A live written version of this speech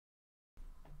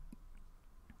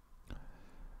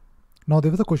Now there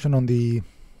was a question on the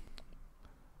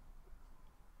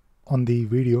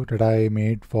video that I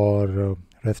made for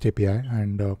REST API,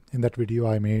 and in that video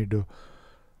I made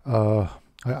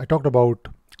I talked about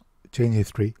change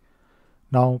history.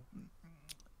 Now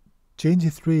change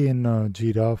history in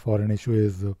Jira for an issue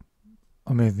is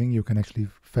amazing. You can actually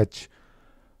fetch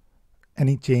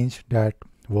any change that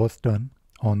was done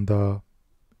on the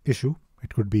issue.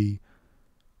 It could be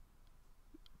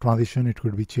transition, it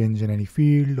could be change in any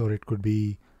field, or it could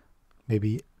be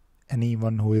maybe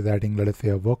anyone who is adding, let us say,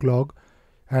 a work log.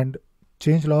 And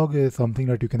changelog is something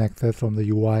that you can access from the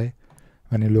UI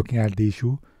when you're looking at the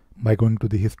issue by going to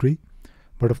the history.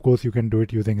 But of course you can do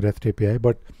it using REST API.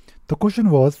 But the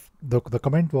question was, the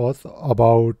comment was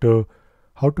about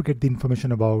how to get the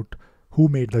information about who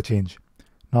made the change.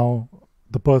 Now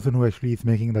the person who actually is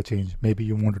making the change, maybe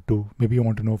you want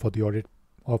to know for the audit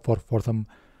or for some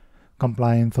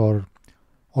compliance or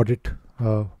audit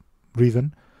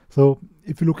reason. So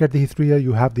if you look at the history here,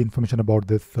 you have the information about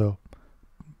this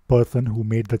person who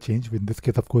made the change. In this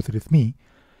case, of course, it is me.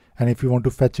 And if you want to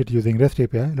fetch it using REST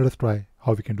API, let us try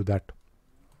how we can do that.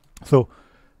 So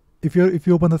if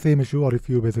you open the same issue, or if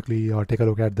you basically take a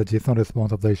look at the JSON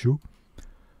response of the issue,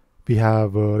 we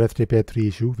have REST API 3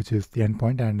 issue, which is the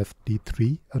endpoint, and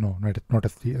ST3. No, not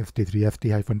ST3,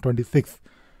 ST-26.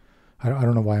 I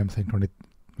don't know why I'm saying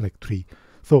 3.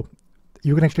 So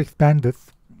you can actually expand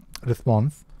this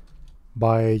response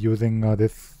by using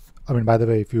this. I mean, by the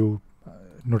way, if you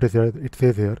notice here, it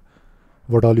says here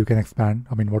what all you can expand.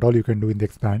 I mean, what all you can do in the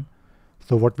expand.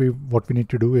 So what we need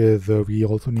to do is we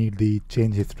also need the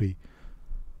change history.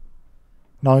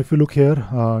 Now, if you look here,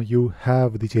 you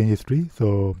have the change history.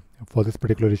 So for this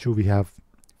particular issue, we have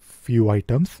few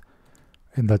items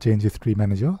in the change history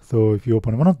manager. So if you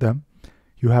open one of them,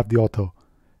 you have the author,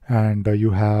 and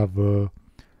you have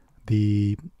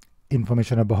the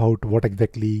information about what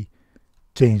exactly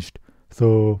changed.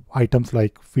 So items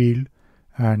like field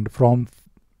and from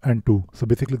and to. So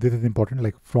basically this is important,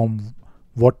 like from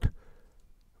what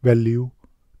value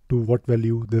to what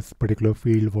value this particular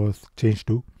field was changed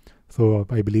to. So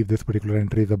I believe this particular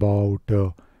entry is about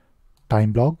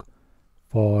time log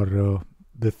for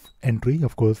this entry,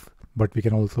 of course, but we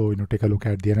can also take a look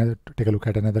at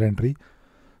another entry.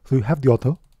 So you have the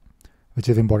author, which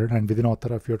is important, and within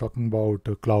author, if you're talking about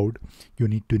cloud, you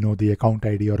need to know the account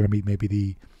ID or maybe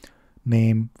the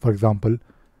name. For example,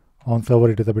 on server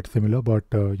it is a bit similar, but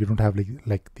you don't have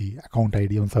like the account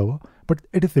ID on server, but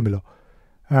it is similar.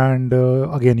 And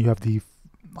again, you have the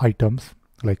items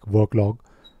like work log.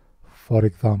 For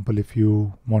example, if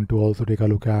you want to also take a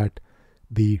look at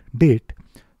the date,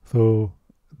 so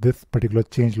this particular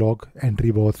change log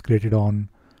entry was created on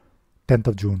 10th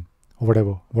of June or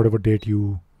whatever date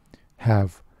you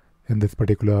have in this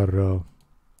particular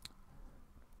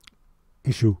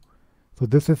issue. So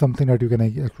this is something that you can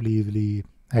actually easily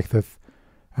access,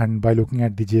 and by looking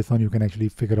at the JSON you can actually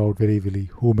figure out very easily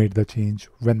who made the change,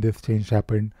 when this change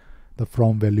happened, the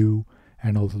from value,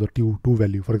 and also the to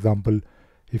value. For example,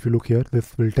 if you look here,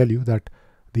 this will tell you that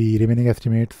the remaining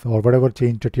estimates or whatever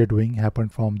change that you're doing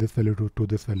happened from this value to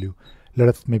this value. Let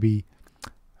us maybe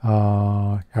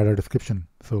add a description.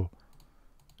 So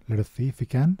let us see if we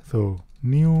can. So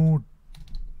new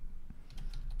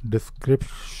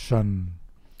description,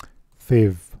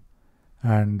 save,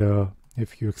 and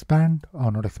if you expand,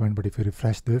 or not expand, but if you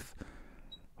refresh this,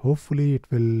 hopefully it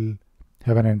will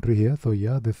have an entry here. So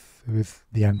yeah, this is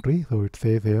the entry. So it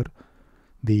says here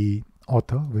the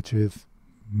author, which is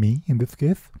me in this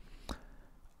case,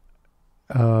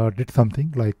 did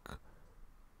something like,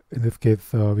 in this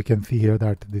case we can see here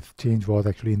that this change was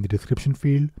actually in the description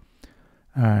field,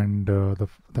 and the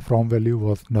from value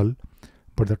was null,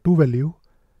 but the to value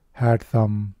had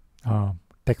some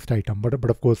text item. But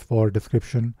of course, for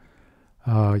description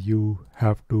you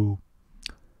have to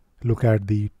look at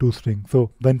the to string.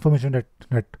 So the information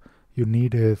that you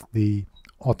need is the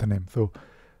author name. So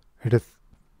it is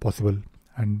possible,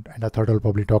 and I thought I'll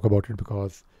probably talk about it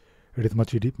because it is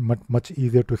much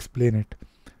easier to explain it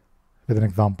with an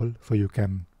example, so you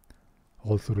can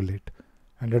also relate.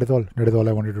 And that is all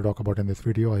I wanted to talk about in this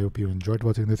video. I hope you enjoyed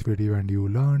watching this video and you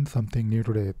learned something new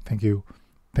today. Thank you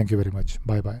very much.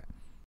 Bye bye.